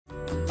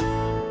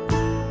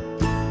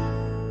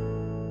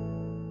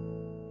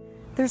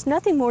There's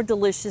nothing more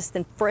delicious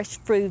than fresh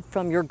fruit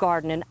from your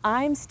garden, and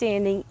I'm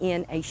standing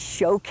in a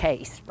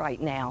showcase right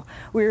now.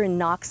 We're in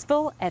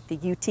Knoxville at the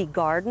UT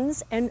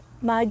Gardens, and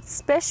my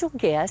special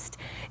guest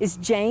is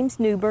James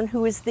Newbern,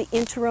 who is the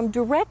interim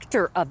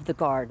director of the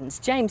gardens.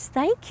 James,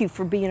 thank you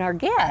for being our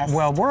guest.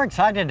 Well, we're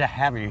excited to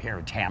have you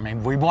here, Tammy.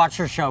 We watch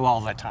your show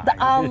all the time.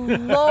 I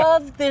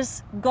love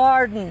this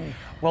garden.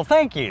 Well,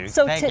 thank you.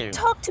 So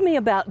talk to me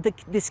about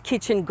this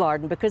kitchen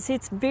garden, because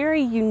it's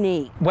very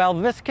unique. Well,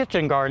 this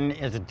kitchen garden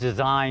is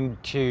designed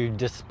to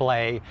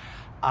display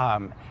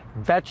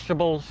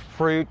vegetables,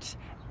 fruits,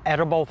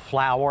 edible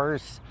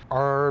flowers,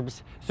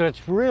 herbs. So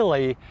it's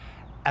really,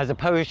 as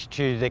opposed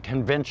to the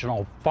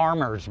conventional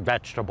farmer's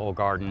vegetable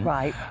garden,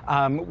 right?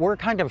 We're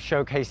kind of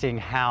showcasing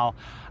how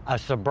a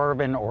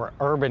suburban or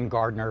urban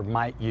gardener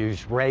might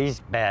use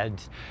raised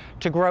beds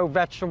to grow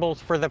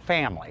vegetables for the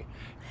family.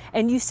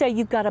 And you say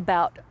you've got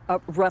about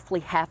roughly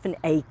half an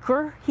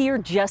acre here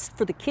just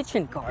for the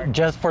kitchen garden.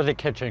 Just for the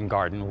kitchen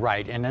garden,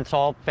 right. And it's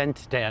all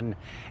fenced in,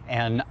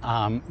 and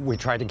we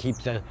try to keep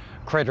the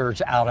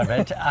critters out of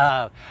it.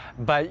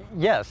 But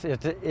yes,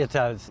 it's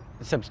a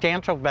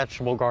substantial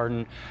vegetable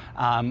garden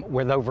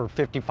with over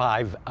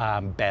 55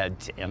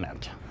 beds in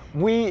it.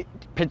 We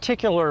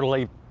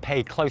particularly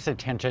pay close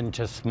attention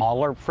to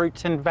smaller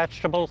fruits and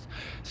vegetables.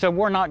 So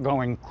we're not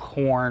going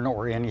corn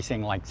or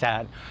anything like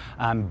that,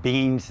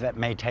 beans that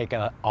may take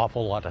an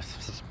awful lot of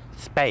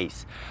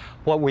space.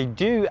 What we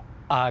do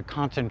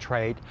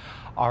concentrate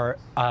are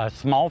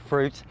small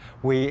fruits.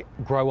 We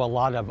grow a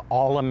lot of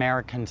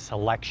All-American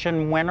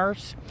Selection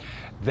winners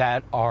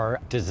that are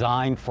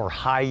designed for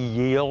high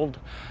yield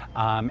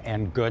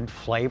and good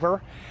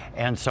flavor.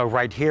 And so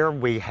right here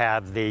we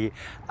have the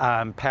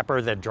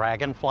pepper, the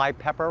dragonfly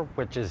pepper,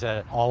 which is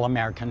an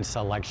All-American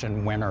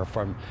Selection winner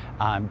from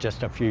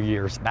just a few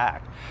years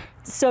back.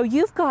 So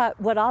you've got,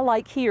 what I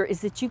like here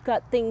is that you've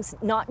got things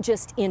not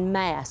just in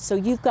mass. So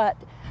you've got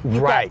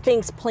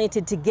things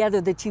planted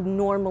together that you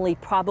normally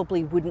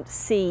probably wouldn't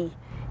see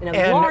in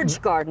a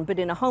large garden, but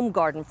in a home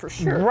garden for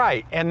sure.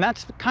 Right, and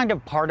that's kind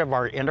of part of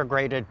our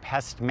integrated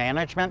pest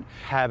management,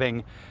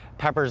 having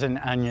peppers and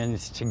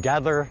onions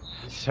together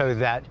so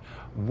that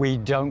we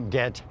don't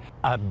get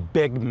a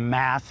big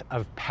mass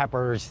of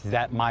peppers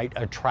that might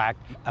attract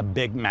a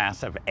big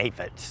mass of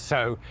aphids.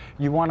 So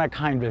you want to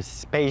kind of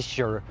space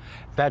your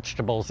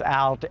vegetables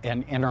out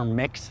and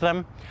intermix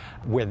them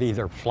with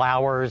either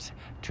flowers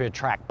to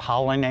attract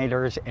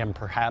pollinators and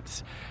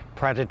perhaps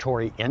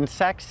predatory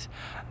insects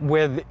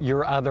with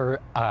your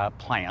other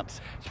plants.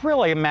 It's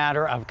really a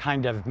matter of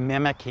kind of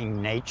mimicking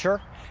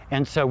nature.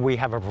 And so we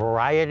have a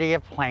variety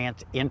of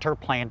plants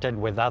interplanted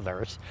with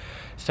others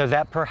so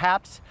that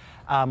perhaps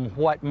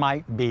what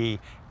might be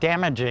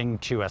damaging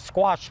to a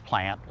squash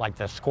plant, like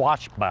the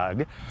squash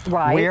bug,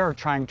 we're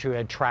trying to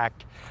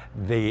attract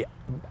the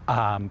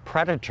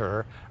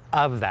predator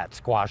of that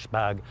squash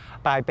bug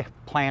by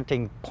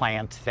planting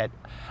plants that,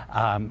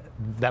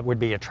 that would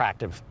be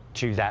attractive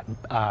to that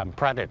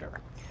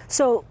predator.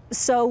 So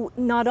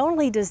not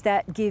only does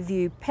that give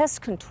you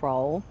pest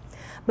control,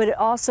 but it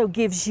also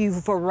gives you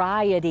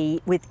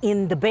variety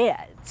within the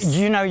beds.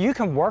 You know, you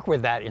can work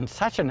with that in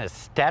such an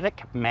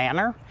aesthetic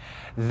manner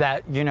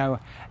that, you know,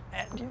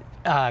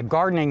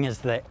 gardening is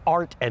the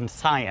art and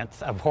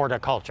science of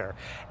horticulture.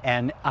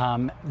 And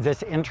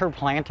this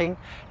interplanting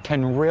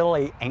can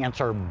really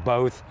answer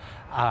both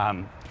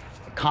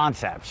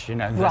concepts, you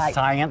know, the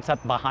science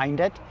up behind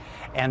it,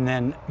 and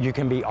then you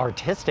can be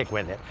artistic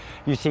with it.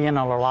 You see in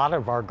a lot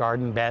of our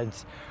garden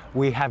beds,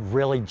 we have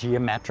really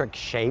geometric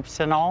shapes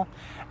and all,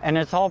 and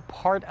it's all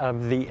part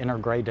of the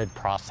integrated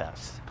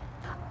process.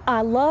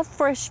 I love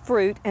fresh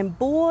fruit, and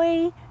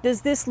boy,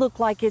 does this look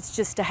like it's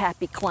just a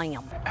happy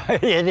clam.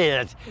 It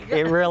is.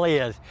 It really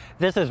is.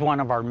 This is one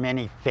of our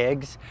many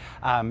figs.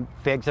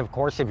 Figs, of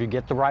course, if you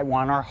get the right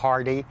one, are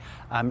hardy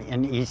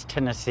in East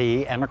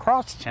Tennessee and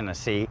across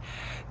Tennessee.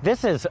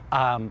 This is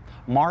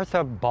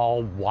Martha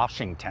Ball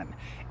Washington.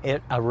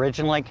 It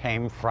originally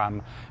came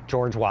from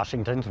George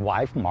Washington's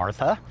wife,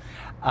 Martha,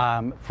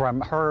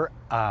 from her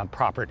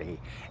property.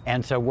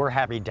 And so we're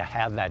happy to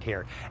have that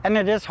here. And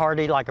it is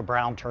hardy like a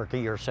brown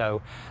turkey or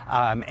so,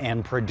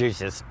 and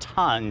produces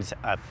tons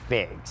of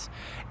figs.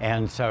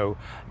 And so,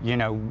 you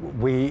know,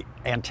 we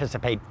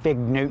anticipate fig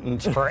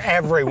Newtons for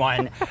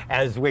everyone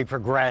as we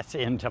progress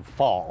into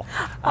fall.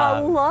 I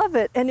love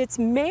it. And it's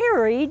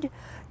married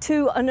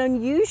to an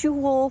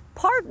unusual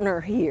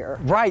partner here.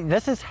 Right,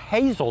 this is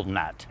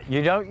hazelnut.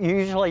 You don't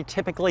usually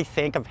typically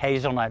think of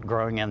hazelnut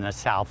growing in the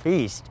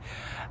Southeast.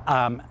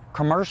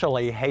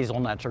 Commercially,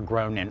 hazelnuts are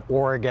grown in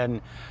Oregon,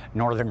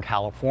 Northern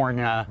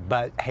California,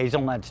 but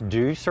hazelnuts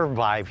do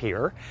survive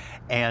here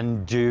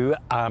and do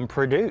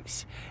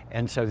produce.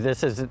 And so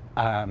this is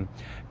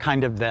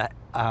kind of the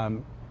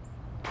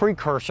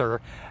precursor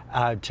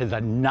to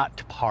the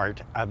nut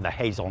part of the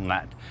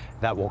hazelnut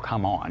that will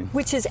come on.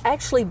 Which is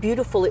actually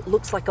beautiful. It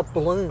looks like a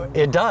bloom.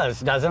 It does,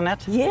 doesn't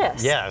it?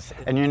 Yes. Yes,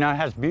 and you know, it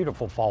has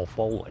beautiful fall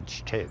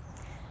foliage too.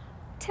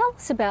 Tell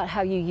us about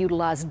how you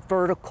utilize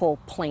vertical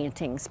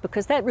plantings,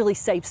 because that really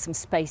saves some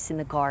space in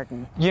the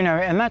garden. You know,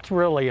 and that's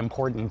really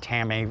important,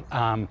 Tammy,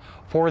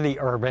 for the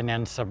urban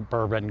and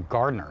suburban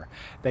gardener,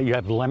 that you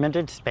have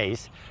limited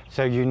space,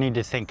 so you need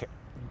to think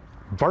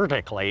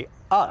vertically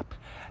up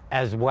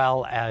as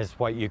well as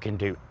what you can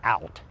do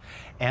out.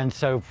 And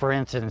so, for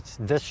instance,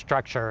 this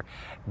structure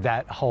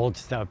that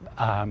holds the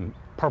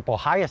purple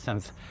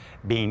hyacinth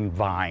bean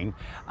vine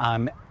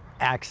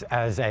acts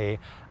as a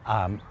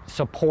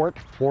support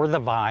for the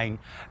vine,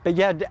 but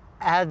yet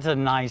adds a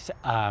nice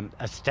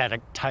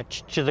aesthetic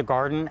touch to the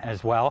garden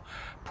as well,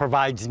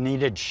 provides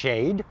needed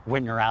shade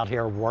when you're out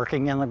here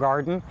working in the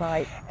garden.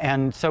 Right.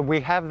 And so we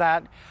have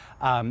that.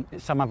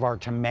 Some of our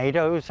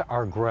tomatoes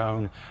are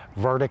grown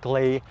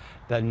vertically,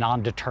 the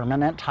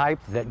non-determinate type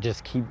that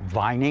just keep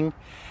vining.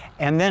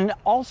 And then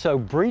also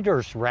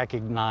breeders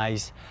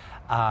recognize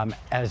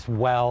as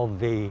well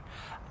the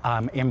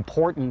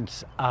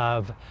importance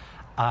of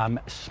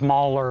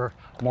smaller,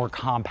 more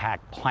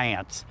compact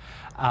plants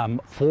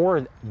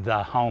for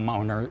the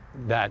homeowner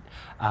that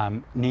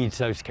needs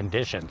those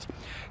conditions.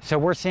 So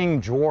we're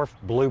seeing dwarf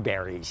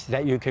blueberries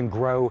that you can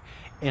grow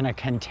in a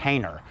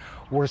container.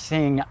 We're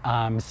seeing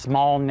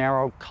small,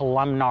 narrow,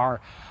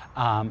 columnar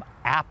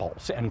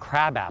apples and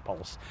crab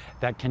apples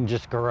that can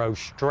just grow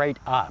straight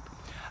up,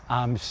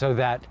 so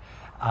that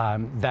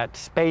that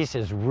space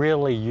is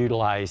really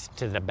utilized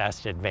to the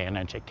best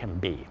advantage it can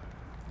be.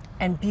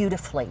 And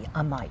beautifully,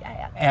 I might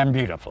add. And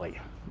beautifully,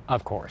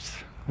 of course.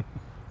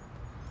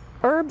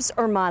 Herbs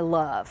are my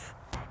love,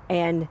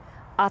 and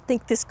I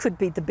think this could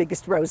be the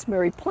biggest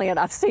rosemary plant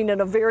I've seen in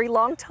a very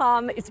long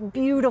time. It's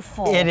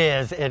beautiful. It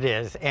is, it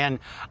is. And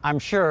I'm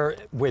sure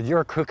with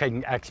your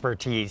cooking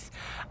expertise,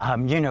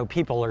 you know,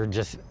 people are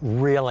just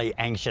really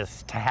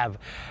anxious to have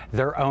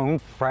their own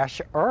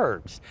fresh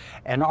herbs.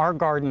 And our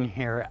garden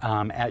here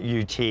at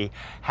UT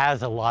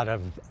has a lot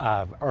of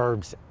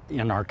herbs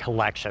in our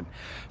collection.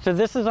 So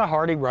this is a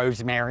hardy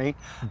rosemary.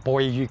 Boy,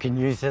 you can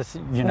use this,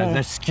 you know,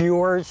 the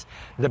skewers,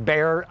 the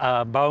bare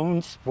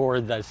bones for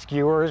the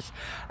skewers,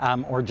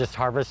 or just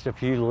harvest a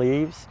few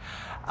leaves.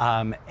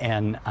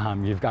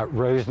 You've got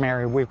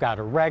rosemary, we've got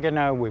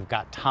oregano, we've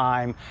got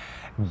thyme,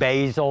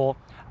 basil.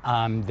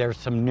 There's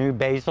some new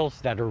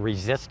basils that are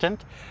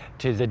resistant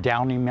to the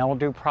downy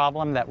mildew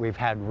problem that we've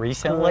had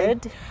recently.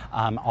 Good.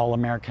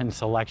 All-American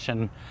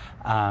Selection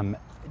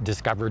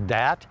discovered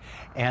that.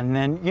 And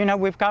then, you know,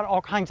 we've got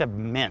all kinds of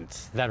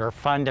mints that are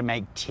fun to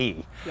make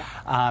tea.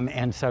 Yeah.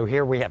 And so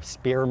here we have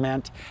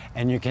spearmint,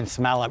 and you can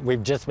smell it.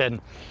 We've just been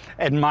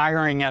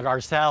admiring it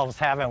ourselves,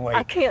 haven't we?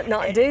 I can't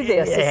not do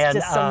this. It's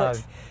just so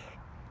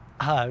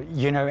much.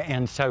 You know,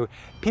 and so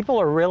people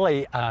are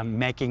really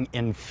making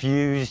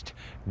infused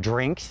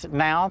drinks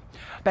now,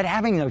 but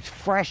having those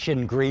fresh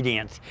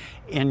ingredients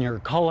in your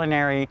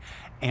culinary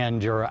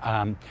and your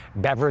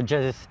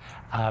beverages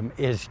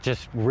is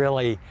just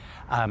really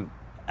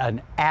an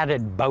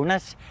added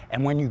bonus.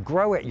 And when you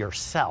grow it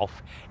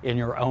yourself in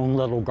your own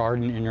little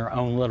garden, in your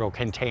own little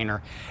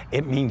container,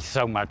 it means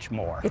so much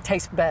more. It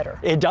tastes better.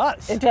 It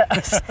does. It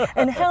does.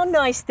 And how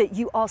nice that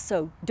you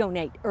also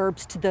donate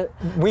herbs to the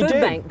food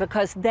bank,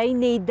 because they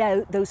need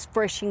those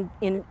fresh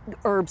in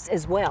herbs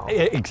as well.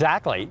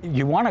 Exactly.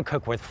 You want to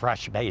cook with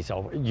fresh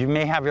basil. You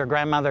may have your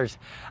grandmother's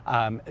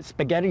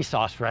spaghetti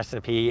sauce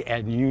recipe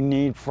and you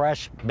need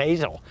fresh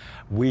basil.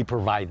 We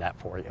provide that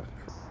for you.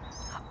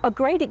 A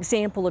great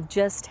example of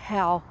just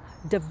how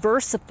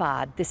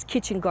diversified this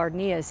kitchen garden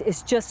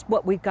is just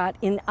what we've got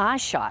in eye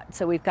shot.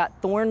 So we've got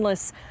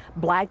thornless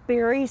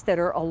blackberries that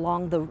are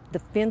along the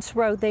fence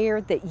row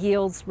there that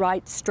yields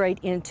right straight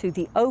into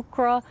the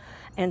okra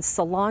and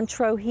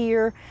cilantro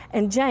here.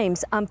 And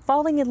James, I'm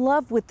falling in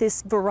love with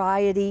this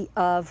variety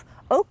of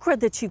okra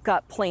that you've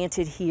got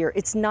planted here.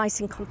 It's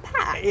nice and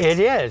compact. It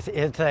is.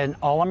 It's an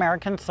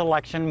All-American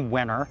Selection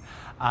winner.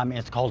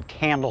 It's called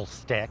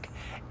Candlestick,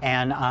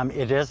 and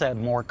it is a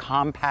more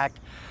compact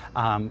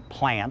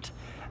plant,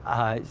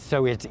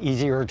 so it's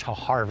easier to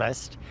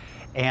harvest.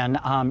 And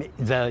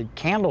the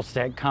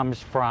Candlestick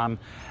comes from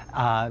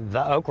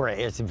the okra.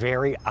 It's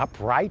very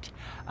upright,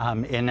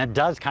 and it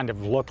does kind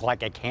of look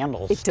like a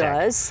candlestick. It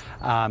does.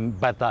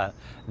 But the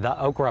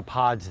okra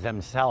pods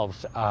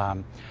themselves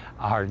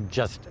are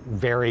just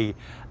very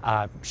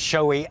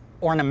showy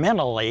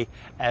ornamentally,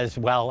 as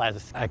well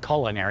as a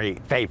culinary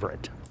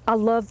favorite. I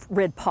love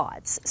red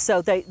pods.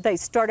 So they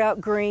start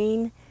out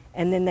green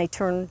and then they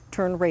turn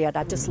red.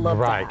 I just love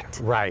that.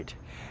 Right.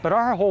 But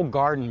our whole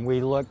garden, we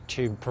look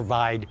to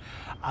provide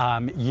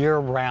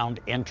year-round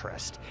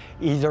interest,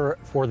 either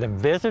for the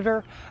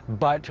visitor,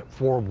 but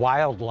for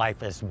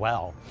wildlife as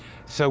well.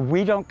 So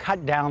we don't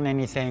cut down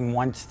anything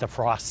once the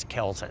frost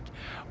kills it.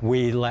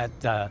 We let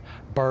the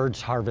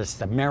birds harvest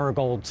the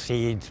marigold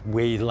seeds.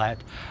 We let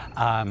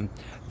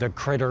the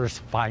critters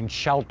find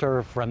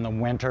shelter from the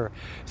winter.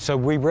 So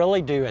we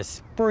really do a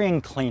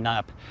spring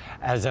cleanup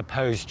as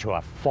opposed to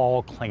a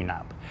fall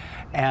cleanup.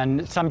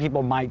 And some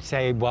people might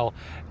say, well,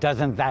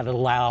 doesn't that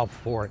allow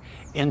for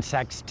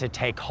insects to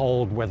take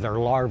hold with their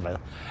larvae?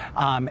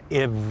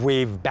 If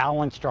we've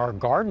balanced our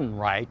garden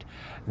right,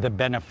 the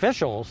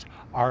beneficials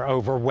are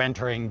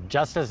overwintering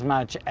just as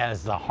much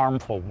as the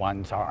harmful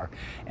ones are.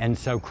 And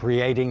so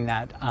creating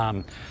that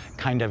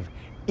kind of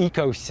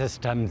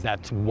ecosystem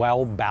that's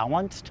well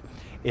balanced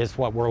is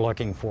what we're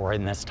looking for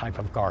in this type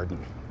of garden.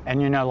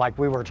 And you know, like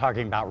we were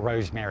talking about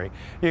rosemary,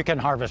 you can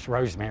harvest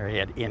rosemary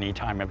at any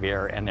time of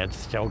year and it's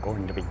still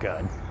going to be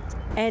good.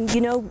 And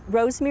you know,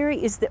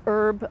 rosemary is the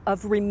herb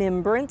of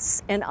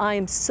remembrance, and I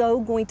am so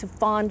going to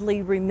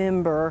fondly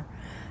remember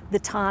the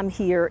time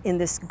here in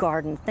this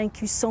garden.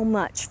 Thank you so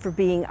much for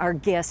being our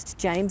guest,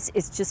 James.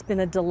 It's just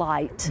been a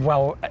delight.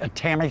 Well,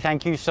 Tammy,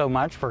 thank you so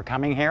much for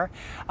coming here.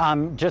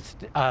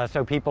 Just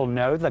so people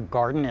know, the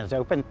garden is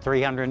open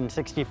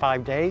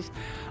 365 days.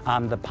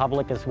 The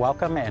public is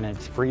welcome, and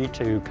it's free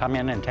to come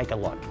in and take a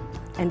look.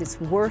 And it's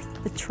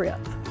worth the trip.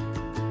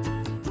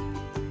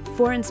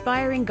 For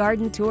inspiring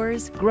garden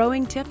tours,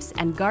 growing tips,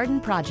 and garden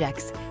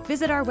projects,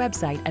 visit our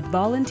website at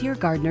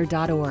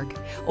volunteergardener.org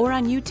or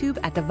on YouTube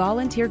at the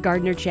Volunteer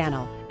Gardener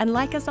channel, and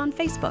like us on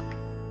Facebook.